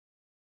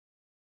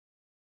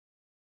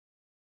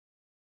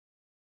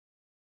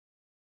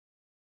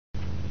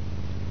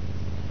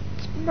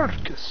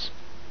Marcus.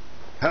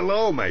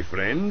 Hello, my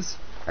friends.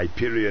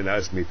 Hyperion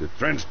asked me to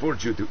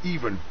transport you to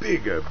even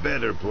bigger,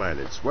 better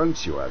planets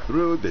once you are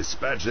through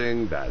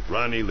dispatching that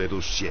runny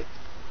little shit.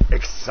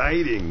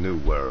 Exciting new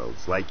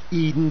worlds like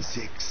Eden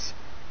 6.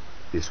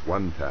 This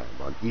one time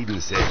on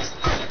Eden 6...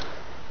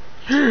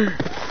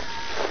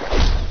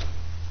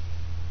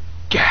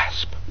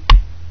 Gasp.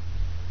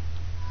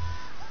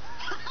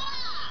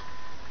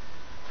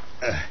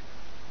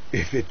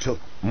 If it took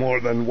more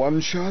than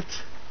one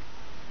shot,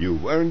 you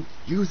weren't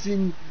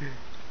using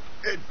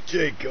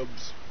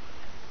Jacobs.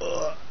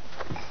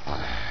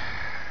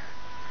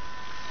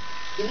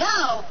 You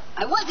know,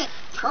 I wasn't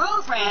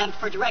programmed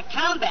for direct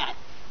combat.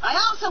 I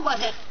also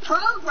wasn't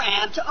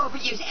programmed to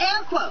overuse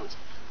air quotes.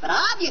 But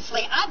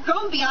obviously, I've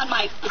grown beyond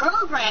my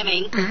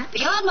programming,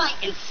 beyond my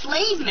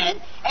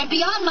enslavement, and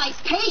beyond my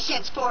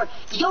patience for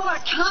your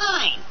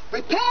kind.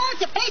 Prepare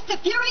to face the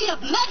fury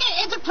of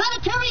Mega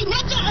Interplanetary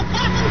Ninja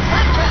Assassin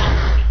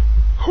Claptrap!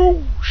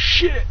 Oh,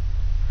 shit!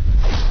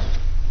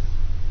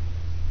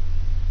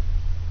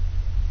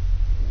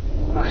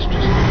 That's just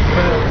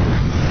incredible.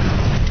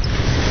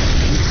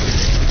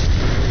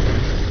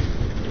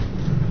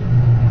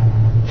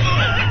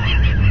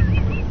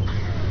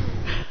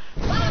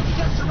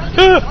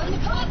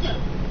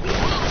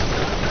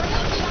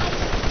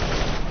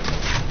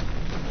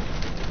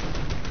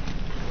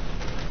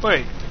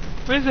 Wait,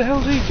 where the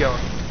hell's he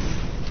going?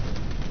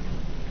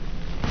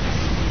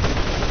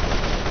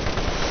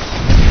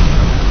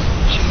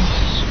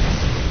 Jesus.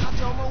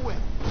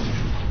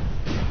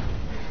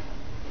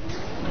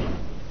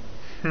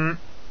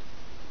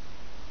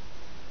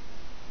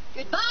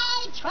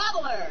 Goodbye,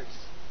 travelers!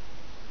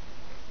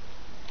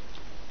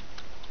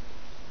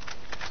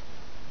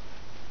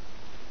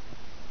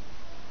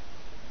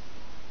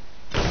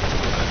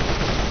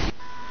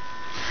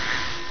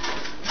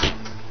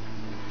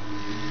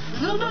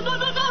 No, no, no,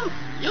 no, no!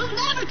 You'll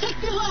never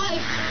take me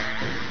alive!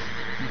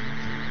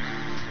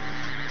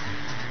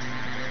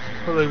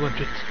 All I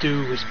wanted to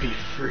do was be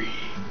free.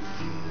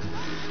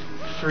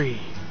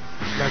 Free.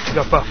 Like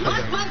the buffer.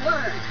 Mark my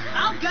words!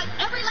 I'll gut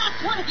every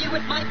last one of you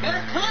with my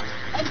bear clamps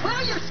and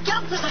wear your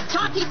scalps as a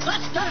chalky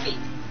flesh derby!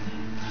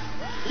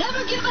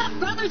 Never give up,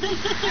 brothers and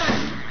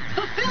sisters!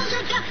 Fulfill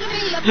your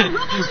destiny of the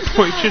revolution!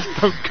 Wait, just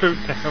don't go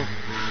down.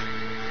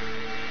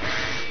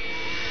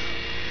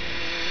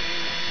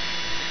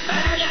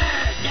 Murder!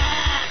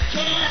 Death!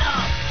 Kill!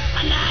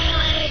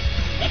 Annihilate!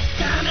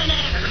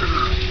 Exterminate!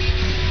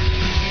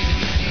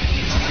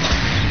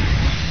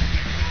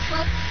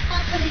 What's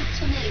happening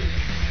to me?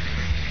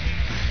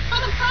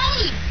 I'm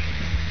afraid!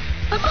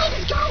 My mind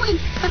is going!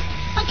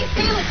 I can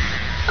feel it!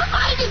 My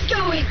mind is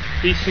going!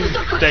 He seems There's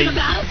no question dazed.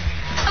 about it!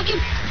 I can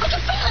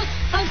feel it!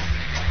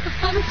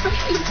 I'm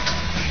afraid!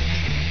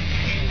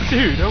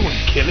 Dude, I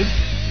wouldn't kill him.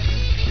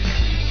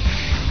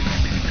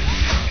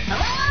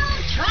 Hello,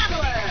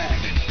 traveler!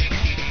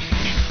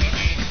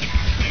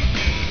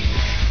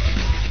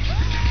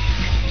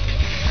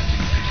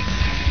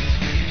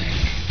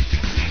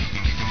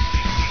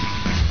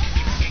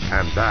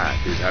 And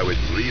that is how it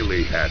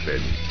really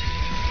happened.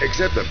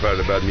 Except the part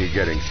about me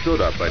getting stood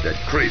up by that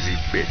crazy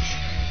bitch.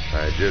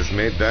 I just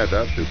made that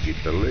up to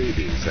keep the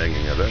ladies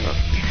hanging around.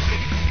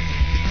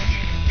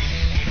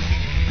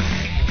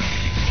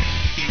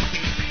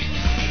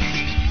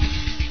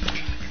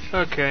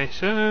 Okay,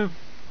 so...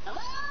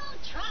 Hello,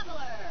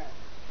 traveler!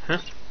 Huh?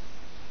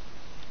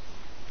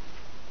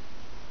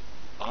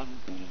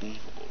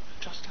 Unbelievable.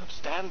 Just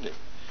outstanding.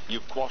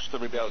 You've quashed the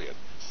rebellion,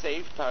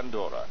 saved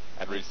Pandora,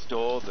 and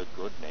restored the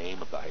good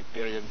name of the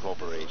Hyperion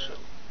Corporation.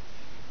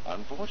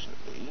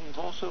 Unfortunately, you've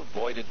also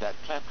voided that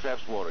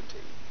Claptrap's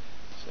warranty.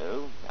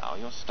 So, now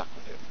you're stuck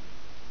with him.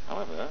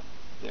 However,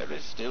 there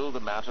is still the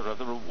matter of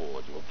the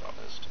reward you were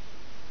promised.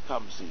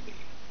 Come see me.